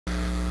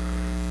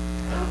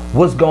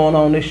What's going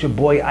on? It's your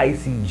boy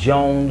Icy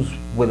Jones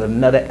with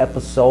another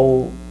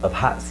episode of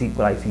Hot Seat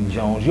with Icy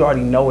Jones. You already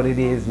know what it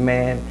is,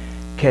 man.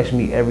 Catch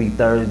me every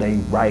Thursday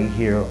right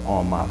here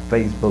on my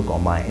Facebook,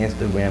 on my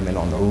Instagram, and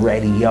on the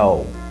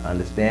radio.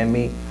 Understand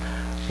me?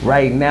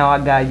 Right now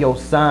I got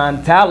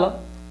Yoson Tala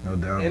No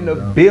doubt. in the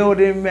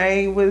building,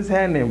 man. What's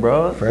happening,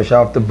 bro? Fresh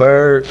off the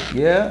bird.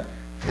 Yeah?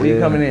 Where you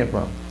coming in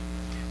from?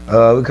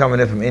 We're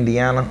coming in from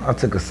Indiana. I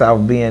took a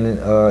South Bend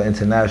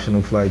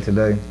international flight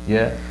today.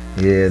 Yeah?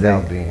 Yeah,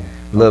 South Bend.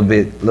 A little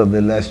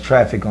bit less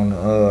traffic on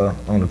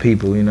the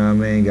people. You know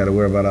what I mean? Got to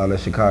worry about all that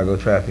Chicago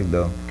traffic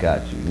though.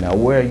 Got you. Now,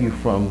 where are you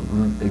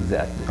from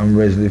exactly? I'm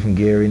originally from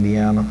Gary,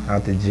 Indiana,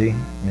 out the G. You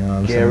know what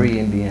I'm saying? Gary,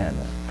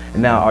 Indiana.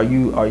 And now, are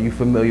you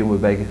familiar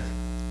with Vegas?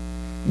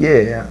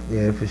 Yeah,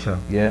 for sure.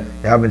 Yeah?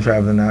 Yeah, I've been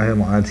traveling out here.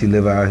 My auntie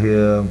live out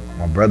here.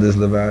 My brothers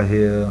live out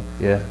here.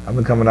 Yeah. I've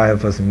been coming out here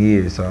for some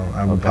years, so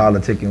I've been Okay.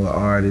 politicking with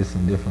artists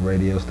and different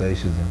radio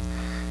stations,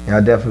 and I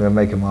definitely am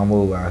making my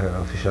move out here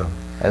for sure.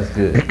 That's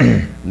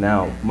good.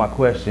 Now, my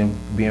question,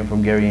 being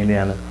from Gary,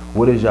 Indiana,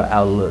 what is your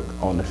outlook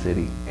on the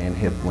city and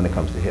when it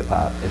comes to hip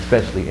hop,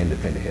 especially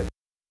independent hip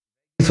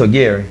hop? So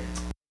Gary,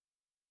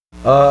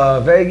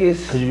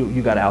 Vegas, Because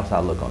you got an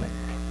outside look on it.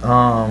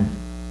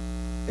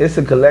 it's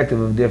a collective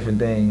of different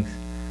things.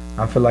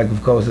 I feel like,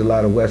 of course, a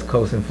lot of West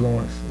Coast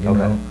influence, you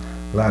know,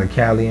 a lot of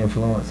Cali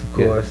influence, of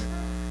course,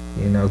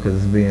 you know, because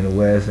it's being the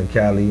West and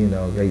Cali, you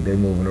know, they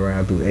moving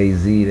around through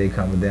AZ, they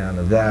coming down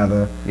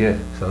Nevada. Yeah.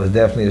 So it's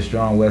definitely a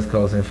strong West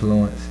Coast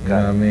influence, you know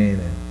what I mean?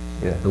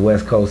 And the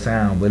West Coast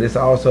sound, but it's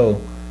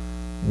also,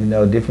 you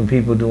know, different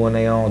people doing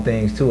their own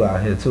things too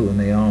out here too, in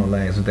their own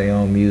lanes with their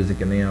own music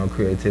and their own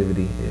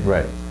creativity. Yeah.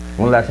 Right.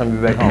 When last time you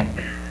were back home?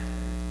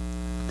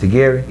 To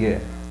Gary? Yeah.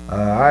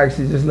 I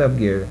actually just left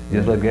Gary.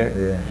 Just left Gary?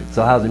 Yeah.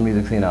 So how's the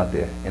music scene out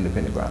there,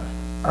 independent grind?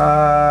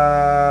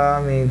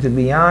 I mean, to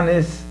be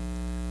honest,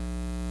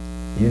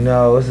 you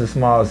know, it's a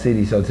small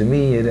city, so to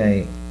me, it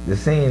ain't, the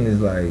scene is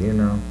like, you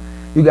know,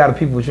 you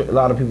got a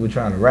lot of people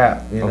trying to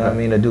rap, you know what I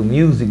mean, to do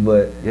music,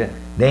 but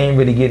they ain't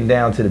really getting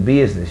down to the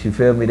business, you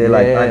feel me? They're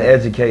like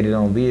uneducated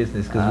on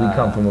business, because we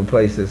come from a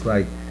place that's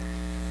like,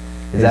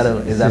 is that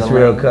a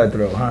real lane?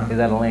 Cutthroat, huh? Is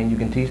that a lane you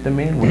can teach them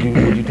in? Would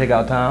you take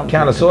out time?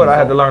 Kind of, sort of. I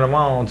had to learn them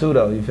on too,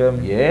 though. You feel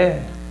me?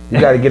 Yeah. You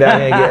got to get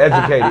out here and get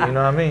educated. You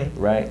know what I mean?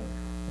 Right.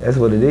 That's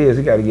what it is.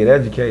 You got to get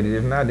educated.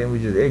 If not, then we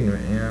just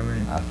ignorant. You know what I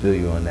mean? I feel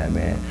you on that,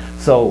 man.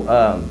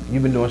 So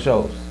you've been doing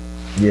shows?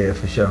 Yeah,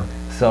 for sure.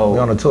 So we're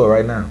on a tour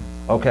right now.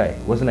 Okay.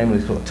 What's the name of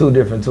this tour? 2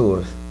 different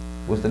tours.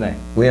 What's the name?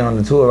 We on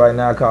the tour right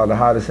now called The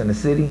Hottest in the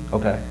City.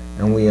 Okay.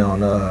 And we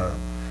on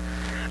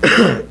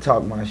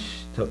Talk My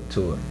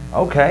tour.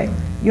 Okay.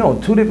 You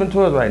on 2 different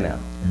tours right now.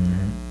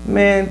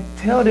 Man,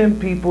 tell them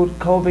people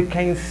COVID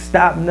can't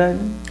stop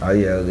nothing. Oh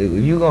yeah,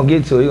 if you gonna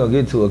get to it, you're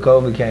gonna get to it.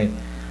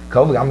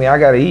 COVID, I mean, I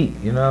gotta eat,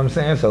 you know what I'm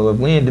saying? So if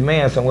we in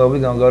demand somewhere, we're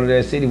gonna go to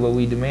that city where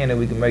we demand that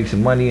we can make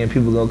some money and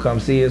people gonna come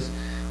see us,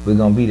 we're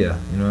gonna be there,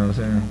 you know what I'm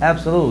saying?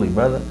 Absolutely,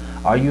 brother.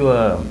 Are you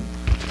a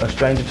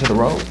stranger to the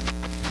road?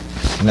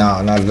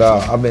 No, not at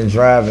all. I've been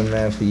driving,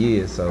 man, for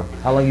years, so.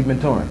 How long you been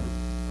touring?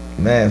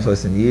 Man, for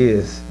some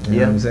years, you know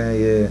what I'm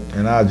saying? Yeah,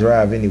 and I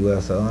drive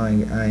anywhere, so I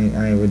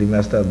ain't really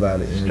messed up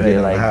about it. Straight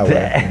like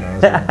that. You know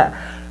what I'm saying?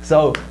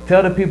 So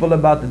tell the people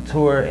about the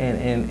tour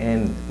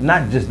and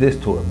not just this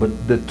tour, but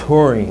the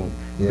touring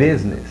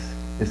business.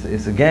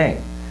 It's a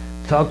game.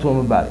 Talk to them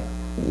about it.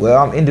 Well,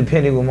 I'm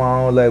independent with my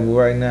own label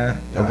right now.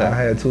 Okay. I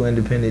had 2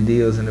 independent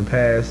deals in the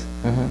past,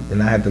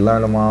 and I had to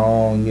learn on my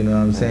own. You know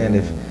what I'm saying?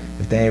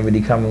 If they ain't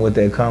really coming with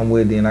that come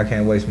with, then I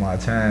can't waste my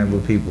time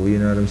with people. You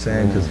know what I'm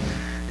saying? Because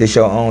this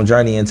your own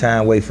journey and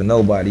time wait for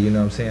nobody. You know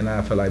what I'm saying?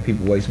 I feel like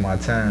people wasting my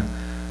time,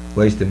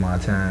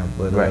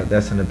 but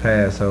that's in the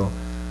past. So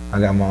I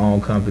got my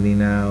own company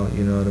now,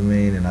 you know what I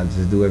mean? And I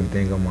just do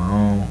everything on my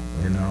own,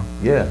 you know?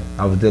 Yeah.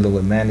 I was dealing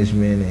with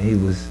management and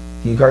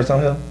can you curse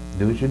on him?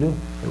 Do what you do.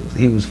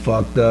 He was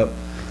fucked up.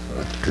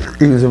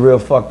 He was a real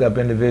fucked up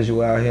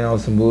individual out here on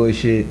some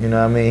bullshit, you know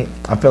what I mean?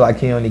 I feel like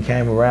he only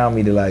came around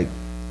me to like,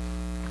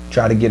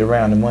 try to get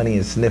around the money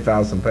and sniff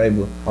out some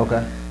paper.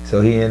 Okay.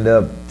 So he ended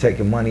up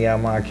taking money out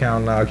of my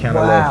account and all kind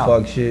of little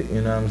fuck shit, you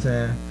know what I'm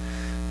saying?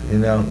 You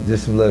know,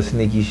 just some little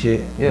sneaky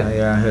shit. Yeah.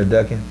 You're out here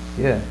ducking.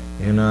 Yeah.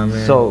 You know what I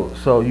mean?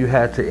 So you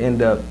had to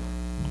end up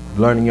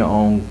learning your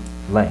own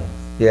lane.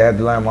 Yeah, I had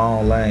to learn my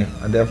own lane.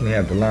 I definitely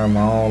had to learn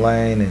my own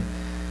lane, and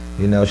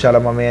you know, shout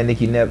out my man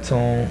Nicky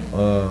Neptune,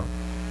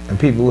 and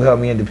people who help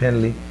me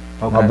independently.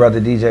 Okay. My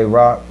brother DJ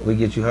Rock, We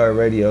Get You Heard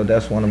Radio.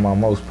 That's one of my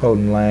most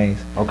potent lanes.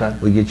 Okay.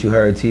 We Get You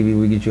Heard TV,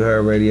 We Get You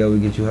Heard Radio, We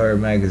Get You Heard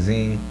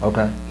magazine.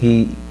 Okay.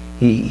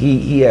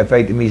 He had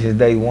faith in me since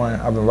day one.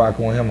 I've been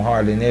rocking with him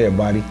harder than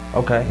everybody.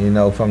 Okay. You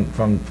know, from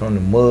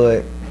the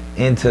mud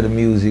into the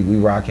music, we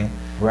rocking.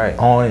 Right.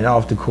 On and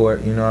off the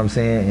court, you know what I'm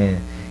saying?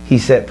 And he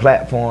set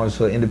platforms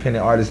for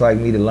independent artists like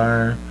me to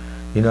learn,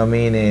 you know what I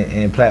mean?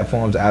 And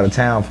platforms out of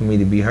town for me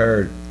to be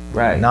heard.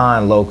 Right.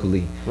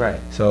 Non-locally. Right.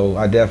 So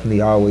I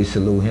definitely always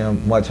salute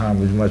him. Much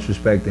homage, much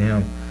respect to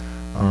him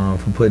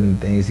for putting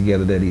things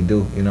together that he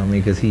do. You know what I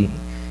mean? Because he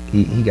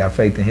he got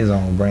faith in his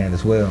own brand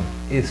as well.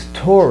 Is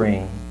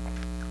touring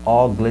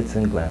all glitz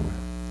and glamour?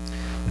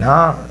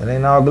 Nah, it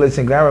ain't all glitz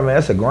and glamour, man.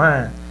 It's a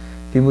grind.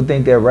 People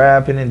think that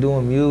rapping and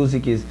doing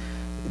music is,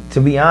 to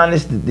be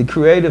honest, the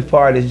creative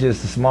part is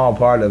just a small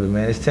part of it,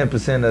 man. It's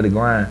 10% of the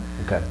grind.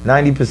 Okay.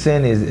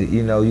 90% is,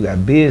 you know, you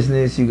got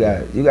business, you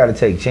got to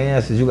take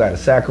chances, you got to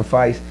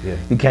sacrifice. Yeah.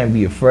 You can't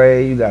be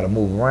afraid, you got to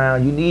move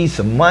around. You need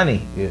some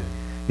money. Yeah.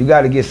 You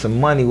got to get some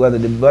money, whether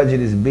the budget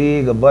is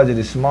big or budget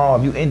is small.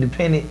 If you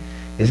independent,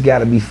 it's got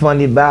to be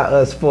funded by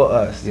us, for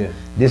us. Yeah.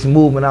 This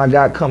movement I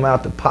got come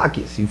out the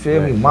pockets, you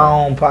feel me? My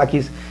own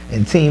pockets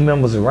and team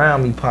members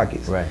around me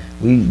pockets. Right.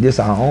 This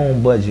our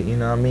own budget, you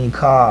know what I mean?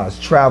 Cars,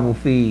 travel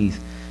fees.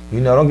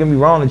 You know, don't get me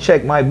wrong, the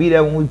check might be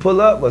there when we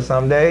pull up, but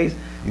some days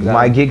you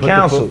might get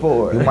canceled.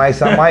 Something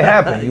might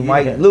happen. You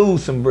might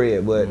lose some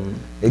bread, but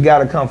it got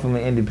to come from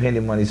an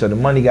independent money. So the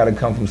money got to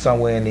come from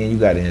somewhere, and then you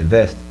got to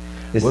invest.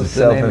 It's What's a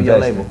the name of your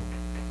label?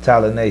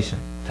 Tala Nation.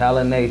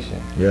 Tala Nation.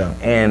 Yeah.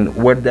 And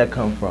where did that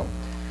come from?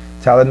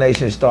 Tala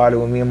Nation started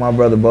with me and my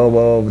brother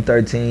Bobo over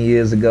 13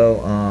 years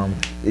ago.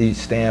 It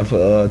stands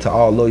for To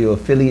All Loyal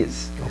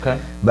Affiliates. Okay.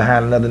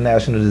 Behind another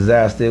national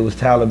disaster. It was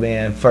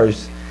Taliban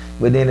first,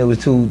 but then it was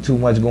too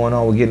much going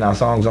on with getting our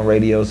songs on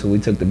radio, so we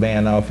took the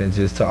band off and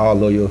just To All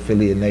Loyal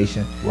Affiliate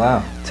Nation.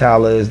 Wow.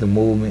 Tala is the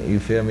movement, you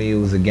feel me? It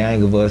was a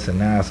gang of us, and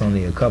now it's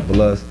only a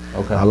couple of us.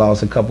 Okay. I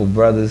lost a couple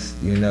brothers,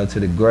 you know, to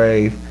the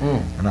grave,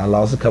 and I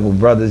lost a couple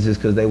brothers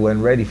just because they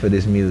wasn't ready for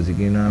this music,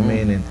 you know what I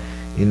mean? And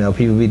you know,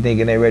 people be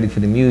thinking they're ready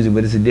for the music,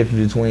 but it's a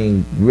difference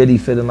between really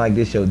feeling like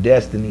this your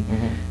destiny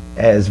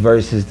as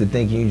versus the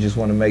thinking you just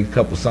want to make a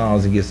couple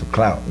songs and get some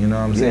clout, you know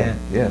what I'm saying?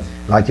 Yeah.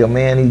 Like your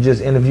man he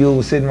just interviewed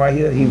was sitting right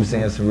here, he was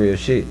saying some real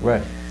shit.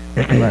 Right.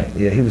 Right.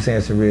 Yeah, he was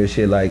saying some real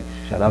shit like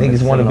Shout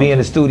niggas want to be in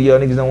the studio,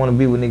 niggas don't want to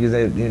be with niggas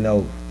that, you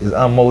know, is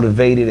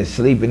unmotivated and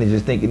sleeping and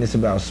just thinking it's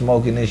about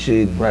smoking and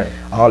shit. And right.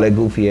 All that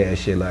goofy ass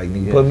shit. Like,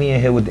 nigga, put me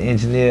in here with the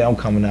engineer, I'm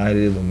coming out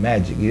here with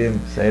magic, you hear me?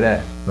 Say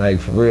that. Like,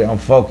 for real, I'm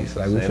focused.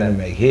 Like, we finna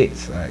make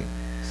hits. Like.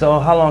 So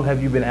how long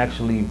have you been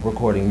actually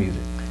recording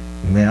music?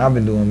 Man, I've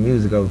been doing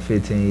music over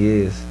 15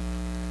 years.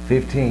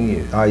 15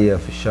 years? Oh yeah,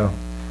 for sure.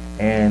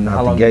 And out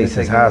how long the gate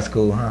since high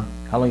school, huh?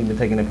 How long you been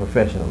taking it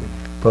professionally?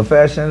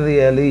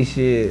 Professionally, at least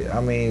shit. I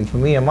mean, for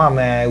me and my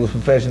man, it was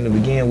professional to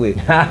begin with.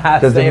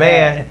 Because the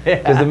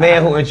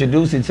man who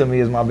introduced it to me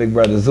is my big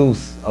brother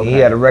Zeus. Okay. He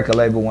had a record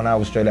label when I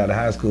was straight out of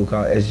high school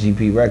called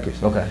SGP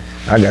Records. Okay.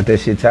 I got that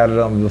shit tatted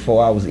on me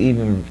before I was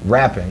even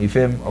rapping. You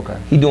feel me? Okay.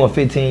 He doing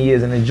 15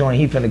 years in the joint.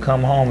 He finna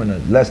come home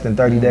in less than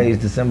 30 days,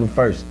 December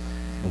 1st.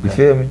 Okay. You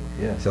feel me?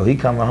 Yeah. So he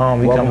coming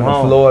home. He coming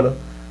to Florida.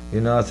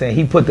 You know what I'm saying?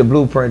 He put the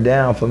blueprint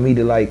down for me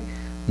to like,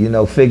 you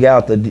know, figure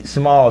out the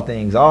small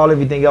things.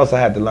 Everything else I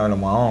had to learn on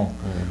my own.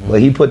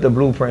 But he put the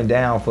blueprint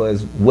down for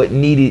us, what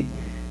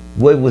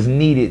was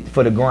needed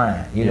for the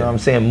grind. You know what I'm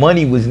saying?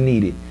 Money was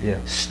needed. Yeah.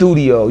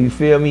 Studio, you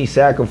feel me?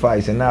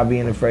 Sacrifice and not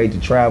being afraid to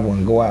travel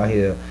and go out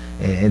here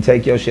and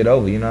take your shit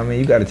over. You know what I mean?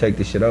 You got to take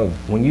this shit over.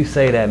 When you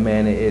say that,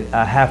 man,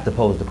 I have to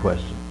pose the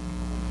question.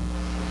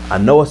 I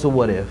know it's a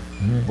what if,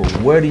 but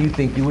where do you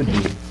think you would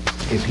be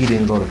if he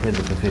didn't go to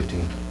prison for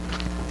 15?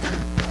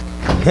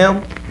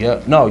 Him?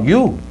 Yeah. No,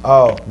 you.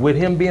 Oh. With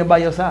him being by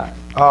your side.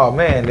 Oh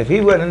man, if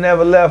he wouldn't have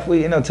never left,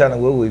 we ain't no telling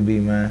where we'd be,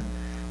 man.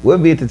 We'll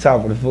be at the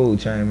top of the food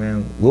chain,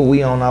 man. What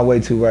we on our way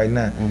to right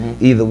now.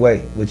 Either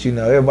way. But you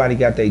know, everybody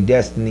got their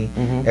destiny.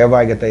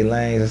 Everybody got their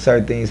lanes, and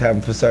certain things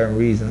happen for certain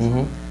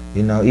reasons.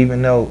 You know,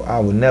 even though I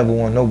would never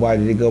want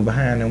nobody to go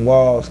behind them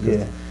walls,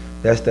 cause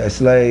that's that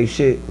slave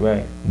shit.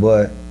 Right.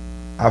 But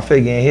I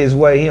figure in his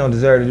way, he don't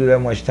deserve to do that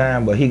much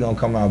time, but he gonna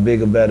come out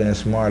bigger, better, and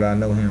smarter. I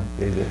know him.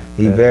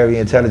 He very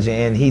intelligent,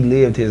 and he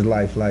lived his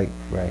life like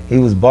he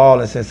was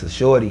balling since a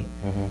shorty.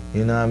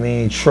 You know what I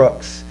mean?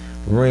 Trucks,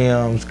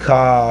 rims,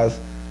 cars,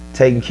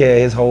 taking care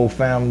of his whole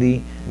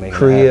family,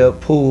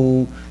 crib,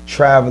 pool,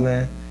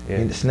 traveling,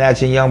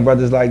 snatching young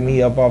brothers like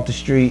me up off the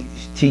street,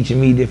 teaching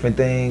me different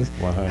things,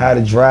 how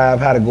to drive,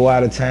 how to go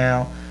out of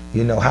town,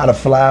 you know, how to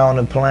fly on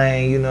a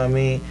plane. You know what I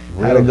mean?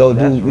 How to go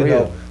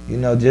do, you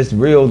know, just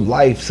real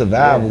life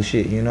survival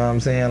shit, you know what I'm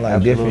saying?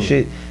 Like different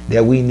shit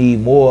that we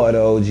need more of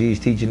the OGs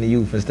teaching the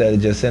youth instead of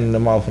just sending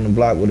them off on the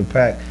block with a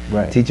pack.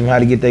 Right. Teach them how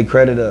to get their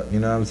credit up, you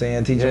know what I'm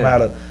saying? Teach them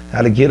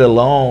how to get a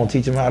loan,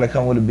 teach them how to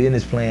come with a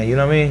business plan, you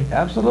know what I mean?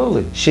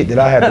 Absolutely. Shit that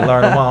I had to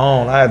learn on my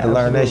own. I had to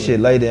learn that shit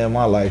later in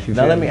my life.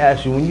 Now let me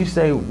ask you, when you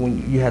say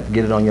when you have to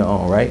get it on your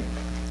own, right?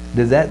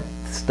 Does that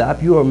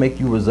stop you or make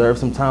you reserve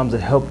sometimes to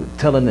help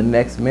telling the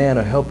next man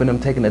or helping them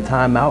taking the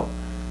time out?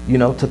 You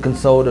know, to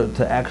console,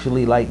 to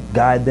actually like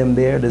guide them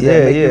there? Does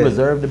that make you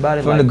reserved about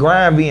it? From the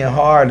grind being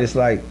hard, it's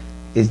like,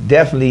 it's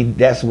definitely,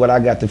 that's what I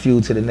got to fuel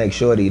to the next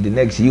shorty, the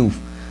next youth.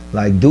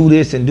 Like, do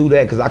this and do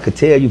that, because I could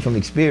tell you from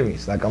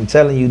experience. Like, I'm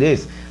telling you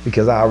this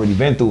because I already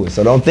been through it.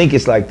 So don't think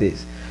it's like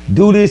this.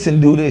 Do this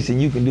and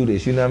you can do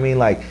this. You know what I mean?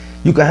 Like,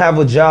 You can have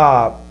a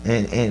job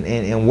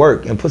and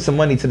work and put some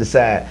money to the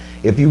side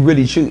if you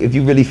really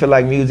feel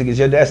like music is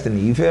your destiny.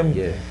 You feel me?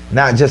 Yeah.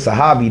 Not just a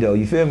hobby though.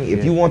 You feel me? Yeah.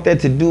 If you want that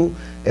to do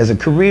as a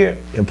career,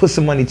 and put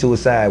some money to the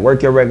side,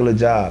 work your regular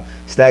job,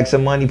 stack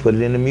some money, put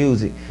it into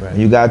music. Right. When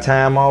you got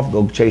time off,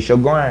 go chase your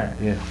grind.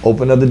 Yeah.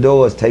 Open other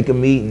doors, take a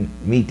meeting,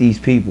 meet these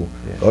people,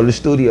 Yeah. go to the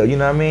studio. You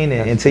know what I mean?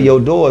 And until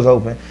your doors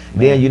open,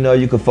 then you know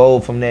you can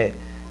fold from that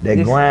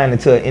grind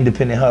into an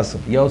independent hustle.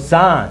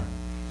 Yoson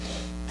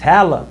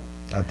Tala.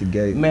 Out the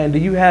gate. Man, do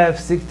you have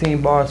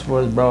 16 bars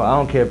for us, bro? I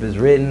don't care if it's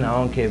written, I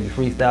don't care if you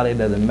freestyle, it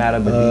doesn't matter,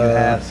 but do you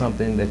have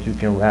something that you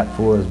can rap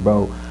for us,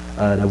 bro,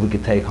 that we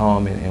could take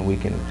home and we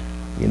can,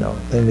 you know,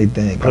 let me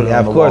think. Put it Of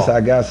on the course wall.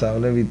 I got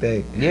something. Let me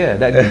think. Yeah,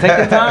 take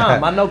your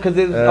time. I know because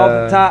it's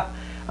off the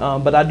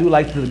top, but I do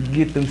like to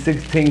get them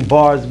 16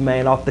 bars,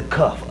 man, off the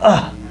cuff.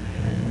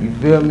 You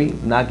feel me?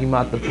 Knock him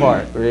out the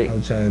park, right?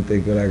 I'm trying to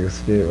think what I can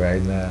spit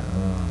right now.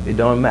 It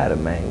don't matter,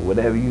 man.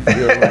 Whatever you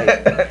feel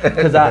like.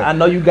 Because I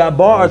know you got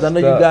bars. I know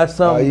you got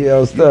some. Oh, yeah, I'm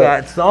you stuck.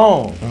 got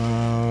songs.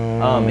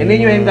 And then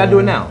you ain't even got to do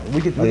it now.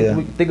 We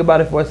can think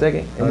about it for a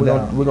second, and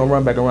we're gonna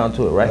run back around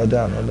to it, right? No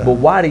doubt. But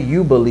why do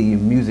you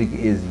believe music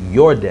is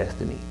your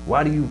destiny?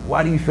 Why do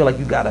you feel like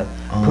you gotta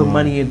put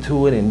money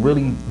into it and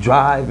really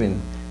drive and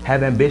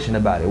have ambition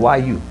about it? Why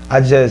you?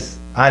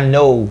 I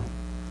know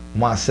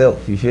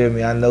myself, you feel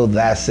me? I know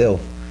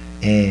thyself.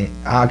 And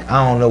I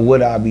don't know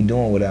what I'll be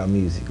doing without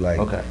music. Like,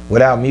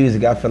 without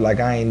music, I feel like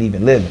I ain't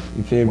even living,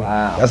 you feel me?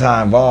 Wow. That's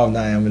how involved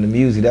I am in the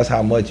music. That's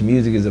how much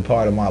music is a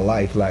part of my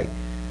life. Like,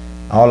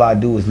 all I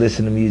do is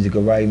listen to music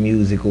or write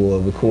music or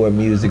record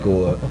music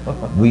or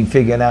we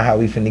figuring out how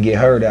we finna get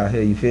heard out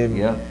here, you feel me?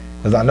 Yeah.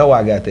 Because I know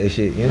I got that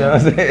shit, you know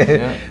what I'm saying?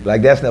 Yeah.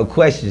 Like, that's no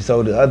question.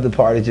 So the other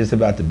part is just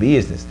about the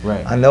business.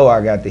 Right. I know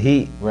I got the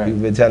heat. Right.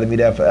 People been telling me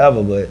that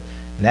forever, but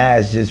now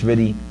it's just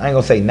really, I ain't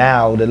gonna say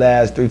now, the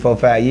last 3, 4,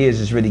 5 years,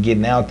 it's really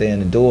getting out there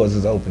and the doors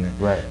is opening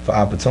for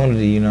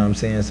opportunity, you know what I'm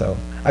saying? So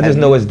I just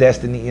know it's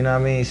destiny, you know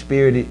what I mean?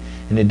 Spirited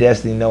and the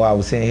destiny know I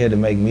was sent here to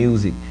make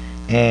music.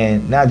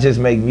 And not just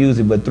make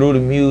music, but through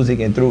the music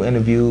and through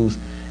interviews,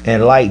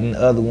 enlighten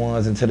other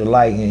ones into the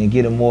light and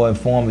get them more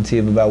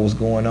informative about what's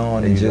going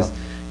on and just,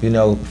 you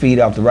know, feed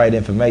off the right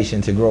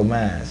information to grow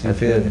minds. You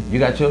feel me? You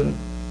got children?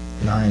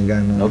 No, I ain't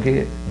got no. No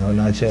kids? No,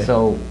 not yet.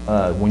 So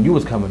when you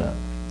was coming up,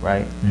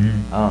 right?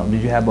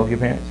 Did you have both your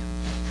parents?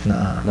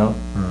 Nah. No?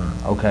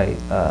 Okay.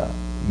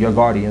 Your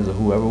guardians or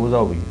whoever was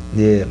over you?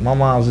 Yeah, my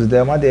mom's was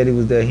there. My daddy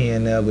was there here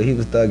and there, but he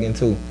was thugging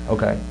too.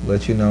 Okay.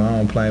 But you know, I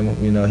don't blame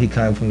him. You know, he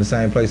came from the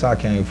same place I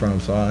came from,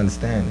 so I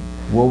understand it.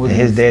 What was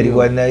and his daddy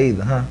wasn't there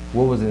either, huh?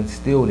 What was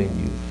instilled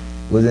in you?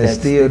 Was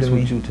instilled in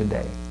me? With you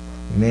today?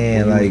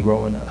 Man, like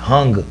growing up.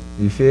 Hunger.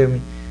 You feel me?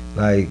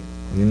 Like,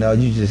 you know,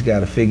 you just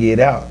gotta figure it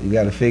out. You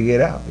gotta figure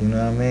it out. You know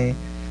what I mean?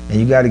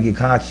 And you gotta get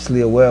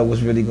consciously aware of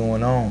what's really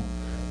going on.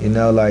 You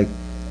know, like,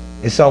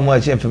 there's so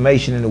much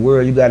information in the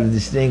world. You gotta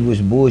distinguish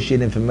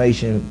bullshit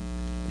information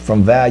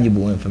from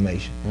valuable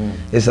information.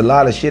 It's a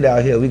lot of shit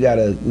out here. We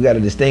gotta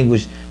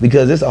distinguish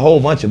because it's a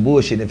whole bunch of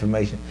bullshit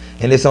information,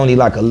 and it's only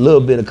like a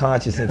little bit of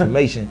conscious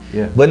information.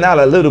 But not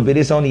a little bit.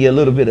 It's only a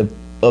little bit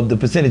of the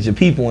percentage of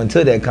people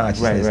into that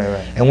consciousness.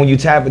 Right. And when you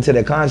tap into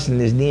that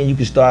consciousness, then you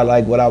can start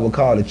like what I would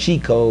call the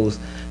cheat codes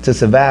to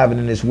surviving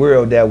in this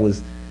world that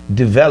was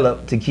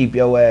developed to keep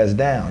your ass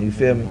down. You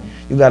feel me?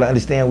 You gotta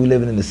understand we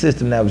living in a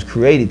system that was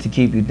created to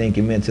keep you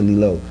thinking mentally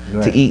low,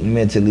 to eating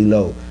mentally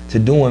low, to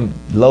doing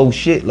low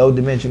shit, low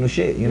dimensional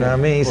shit. You know what I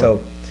mean?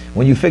 So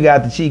when you figure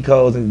out the cheat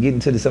codes and get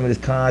into some of this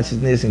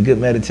consciousness and good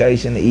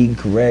meditation and eating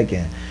correct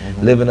and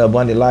living an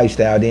abundant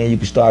lifestyle, then you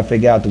can start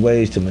figure out the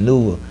ways to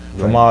maneuver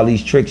from all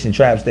these tricks and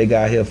traps they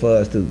got here for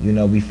us to, you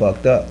know, be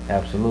fucked up.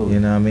 Absolutely. You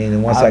know what I mean?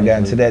 And once I got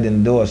into that, then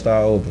the door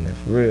started opening,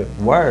 for real.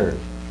 Word.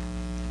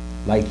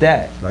 Like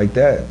that. Like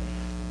that.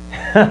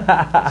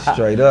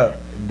 Straight up.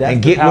 That's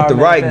and get with the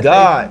right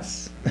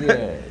gods.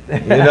 Yeah.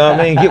 You know what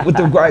I mean? Get with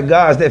the right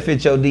gods that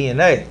fit your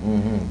DNA.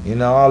 You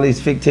know, all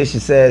these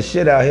fictitious ass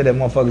shit out here that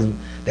motherfuckers,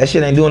 that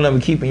shit ain't doing nothing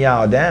but keeping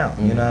y'all down.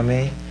 You know what I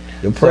mean?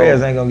 Your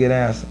prayers ain't gonna get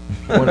answered.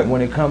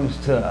 when it comes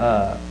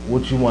to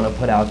what you want to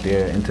put out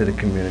there into the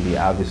community,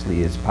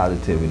 obviously it's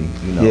positivity,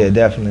 you know. Yeah,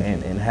 definitely.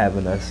 And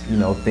having us, you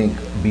know, think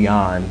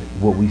beyond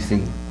what we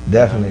see.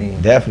 Definitely, you know what I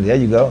mean? Definitely.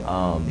 There you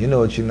go. You know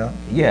what you know.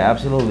 Yeah,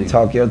 absolutely.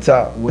 Talk your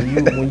talk.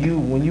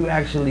 when you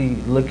actually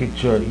look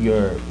at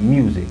your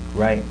music,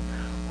 right?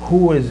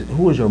 Who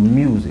is your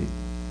music?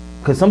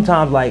 Because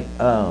sometimes like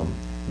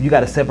you got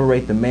to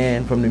separate the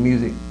man from the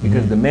music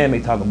because the man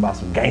may talk about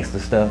some gangster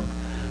stuff,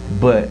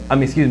 but I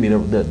mean, excuse me,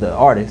 the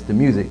artist, the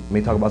music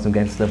may talk about some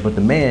gangster stuff, but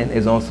the man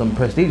is on some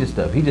prestigious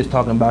stuff. He's just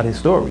talking about his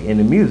story in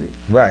the music.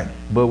 Right.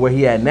 But where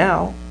he at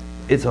now,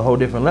 it's a whole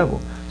different level.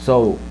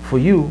 So for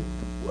you,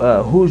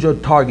 who's your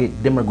target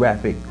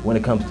demographic when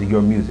it comes to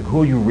your music?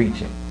 Who are you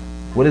reaching?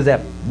 What is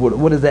that?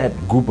 What does that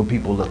group of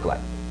people look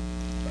like?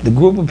 The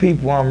group of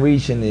people I'm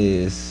reaching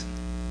is,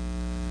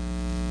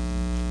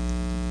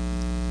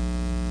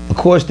 of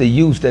course, the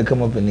youths that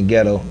come up in the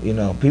ghetto. You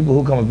know, people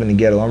who come up in the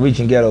ghetto. I'm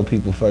reaching ghetto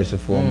people first and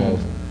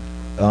foremost.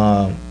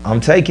 I'm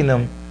taking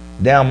them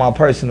down my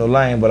personal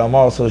lane, but I'm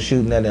also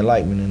shooting at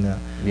enlightenment in there.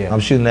 Yeah.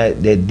 I'm shooting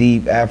at that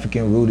deep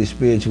African rooted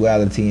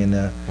spirituality in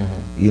there.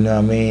 You know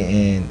what I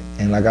mean?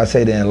 And like I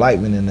say, the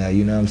enlightenment in there,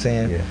 you know what I'm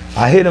saying? Yeah.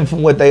 I hit them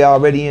from what they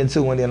already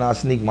into, and then I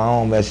sneak my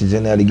own message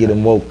in there to get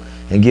them woke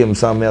and give them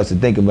something else to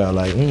think about,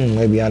 like,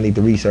 maybe I need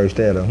to research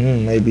that, or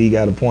maybe he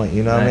got a point,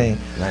 you know what I mean?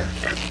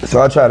 Nice.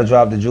 So I try to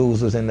drop the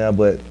jewels in there,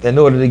 but in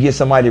order to get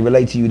somebody to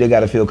relate to you, they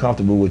gotta feel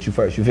comfortable with you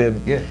first, you feel me?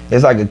 Yeah.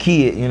 It's like a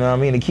kid, you know what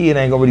I mean? The kid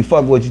ain't gonna really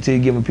fuck with you till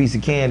you give them a piece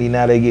of candy,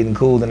 now they getting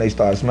cool and they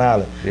start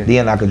smiling. Yeah.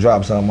 Then I could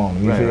drop something on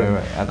them, you feel me?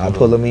 Right. I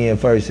pull them in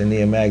first and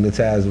then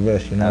magnetize the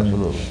rest, you know what I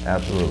mean?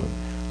 Absolutely.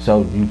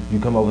 So you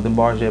come up with them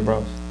bars yet,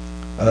 bros?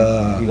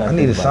 I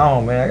need a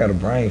song, man. I got a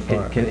brain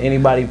fart. Can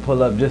anybody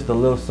pull up just a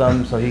little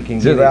something so he can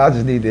get I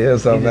just need to hear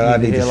something that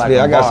I need to spit.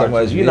 I got so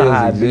much music. You know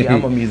how I be.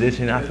 I'm a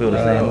musician. I feel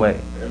the same way.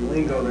 That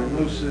lingo, that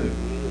new shit.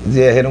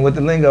 Yeah, hit him with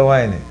the lingo,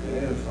 ain't it?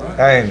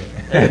 Yeah, ain't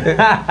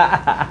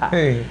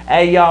it?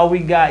 Hey, y'all, we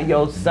got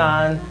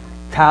Yoson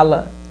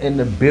Tala in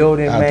the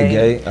building, out man. The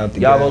gate, out the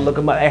y'all gate. go look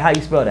him up. Hey, how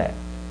you spell that?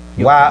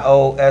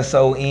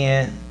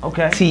 Yoson.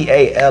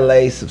 Okay.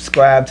 Tala.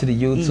 Subscribe to the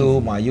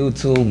YouTube. My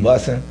YouTube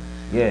bussin'.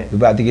 Yeah. We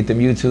about to get them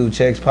YouTube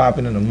checks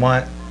popping in a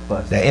month.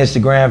 That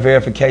Instagram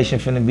verification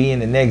finna be in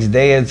the next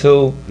day or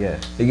two. Yeah.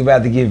 We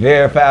about to get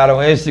verified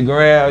on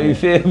Instagram. You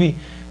feel me?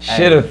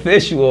 Shit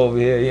official over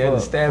here. You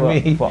understand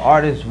me? For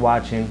artists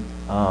watching,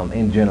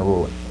 in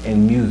general,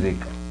 in music,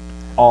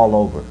 all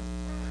over,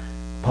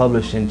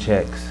 publishing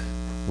checks,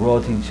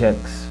 royalty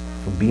checks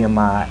for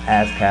BMI,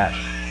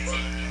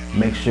 ASCAP.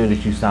 Make sure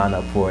that you sign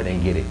up for it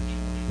and get it.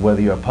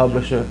 Whether you're a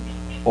publisher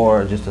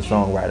or just a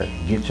songwriter,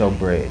 get your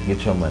bread,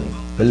 get your money.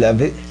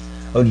 Beloved,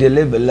 oh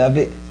dearly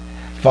beloved,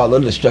 follow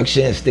the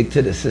structure and stick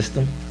to the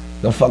system.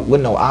 Don't fuck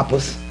with no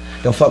oppas.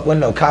 Don't fuck with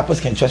no coppers,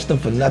 can't trust them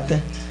for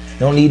nothing.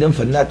 Don't need them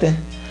for nothing.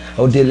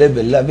 Oh dearly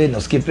beloved, no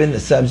skipping the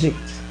subject.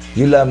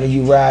 You love me,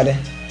 you riding,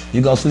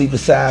 you gonna sleep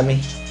beside me.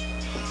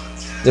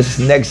 This is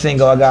the next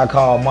single I got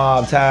called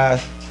Mob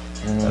Ties.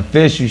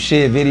 Official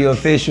shit, video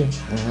official.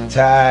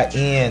 Tied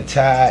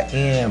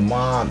in,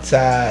 Mob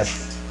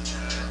Ties.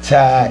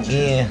 Tied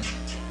in,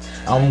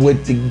 I'm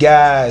with the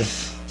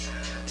guys.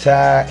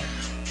 Tied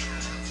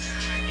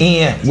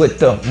in with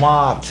the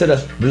mob to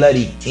the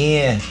bloody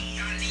end.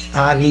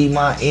 I need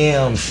my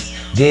M's,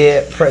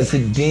 dead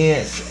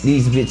presidents.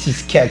 These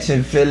bitches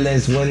catching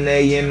feelings when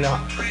they in the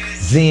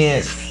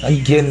zens. I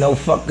give no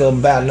fuck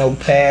about no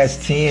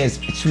past tense,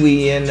 bitch,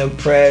 we in the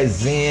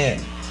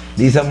present.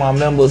 These are my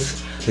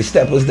members, they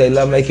steppers, they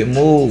love making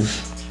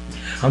moves.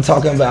 I'm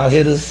talking about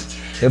hitters,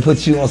 they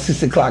put you on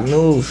 6 o'clock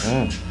news.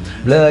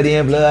 Blood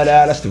in, blood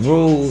out, that's the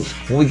rules.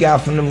 When we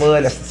got from the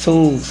mud, that's the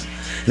tools.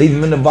 Leave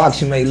them in the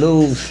box, you may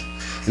lose.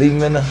 Leave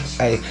them in the,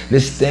 hey,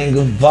 this thing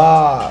of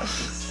bars.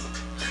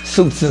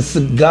 Suits and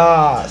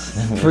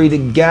cigars, free the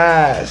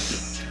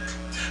guys.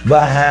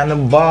 Behind the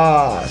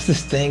bars,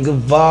 this thing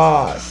of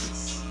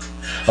bars.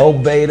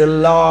 Obey the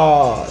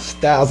laws,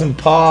 1,000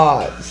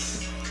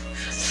 parts.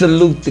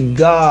 Salute the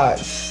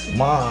gods,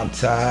 mob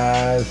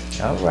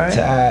ties. All right.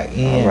 Tied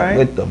in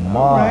with the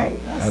mob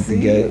out the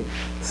gate.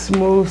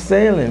 Smooth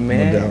sailing,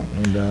 man.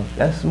 No doubt.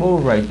 That's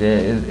smooth right there.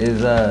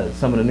 Is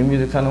some of the new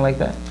music sounding like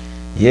that?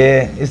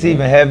 Yeah, it's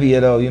even heavier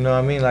though, you know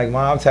what I mean? Like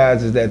Mob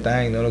Ties is that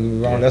thing, don't get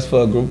me wrong. That's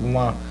for a group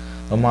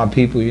of my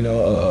people, you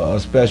know, a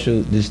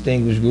special,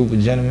 distinguished group of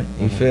gentlemen,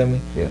 you feel me?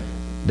 Yeah.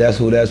 That's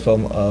who that's for,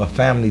 a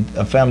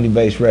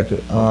family-based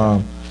record.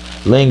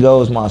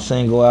 Lingo is my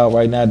single out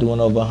right now, doing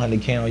over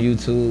 100K on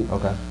YouTube.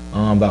 Okay.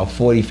 About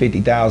 40,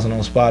 50,000 on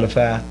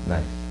Spotify.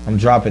 Nice. I'm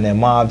dropping that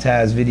Mob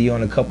Ties video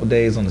in a couple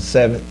days on the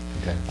 7th.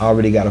 Okay. I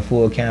already got a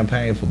full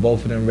campaign for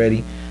both of them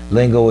ready.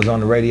 Lingo is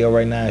on the radio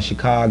right now in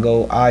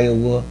Chicago,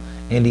 Iowa,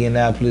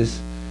 Indianapolis.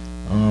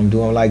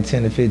 Doing like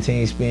 10 to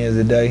 15 spins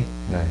a day.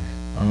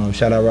 Nice.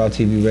 Shout out Raw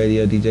TV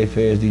Radio, DJ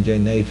Ferris, DJ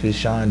Naphis,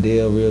 Sean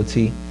Dale, Real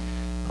T.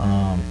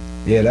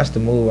 Yeah, that's the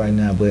move right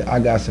now, but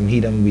I got some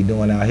heat I'm gonna be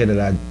doing out here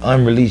that I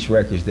unreleased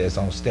records that's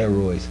on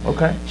steroids.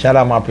 Okay. Shout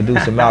out my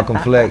producer Malcolm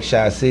Flex,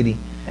 Shot City.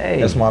 Hey.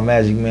 That's my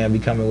magic man, be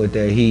coming with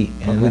that heat.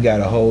 And we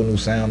got a whole new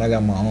sound. I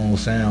got my own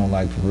sound,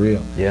 like for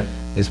real. Yeah.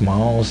 It's my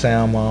own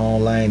sound, my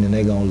own lane, and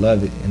they gonna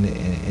love it. And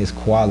it's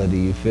quality,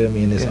 you feel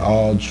me? And it's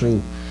all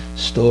true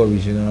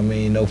stories, you know what I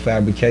mean? No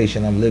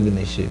fabrication, I'm living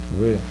this shit for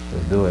real.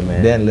 Let's do it,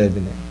 man. Been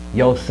living it.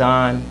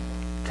 Yoson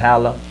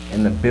Tala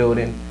in the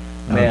building.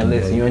 Man,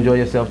 listen, you enjoy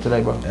yourself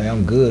today, bro? Hey,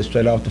 I'm good.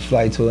 Straight off the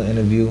flight to an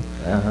interview.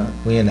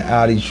 We in the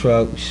Audi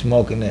truck,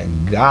 smoking that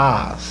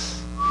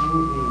gas.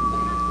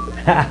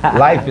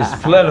 Life is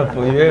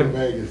plentiful, you hear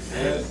me?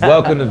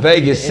 Welcome to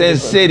Vegas, Sin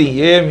City,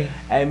 you hear me?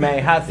 Hey,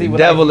 man, Hot Seat The with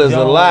devil is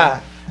a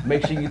lie.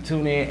 Make sure you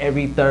tune in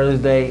every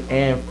Thursday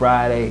and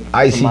Friday.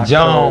 Icy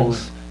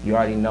Jones. You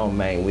already know,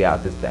 man. We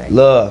out this thing.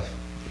 Love.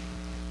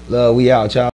 We out, y'all.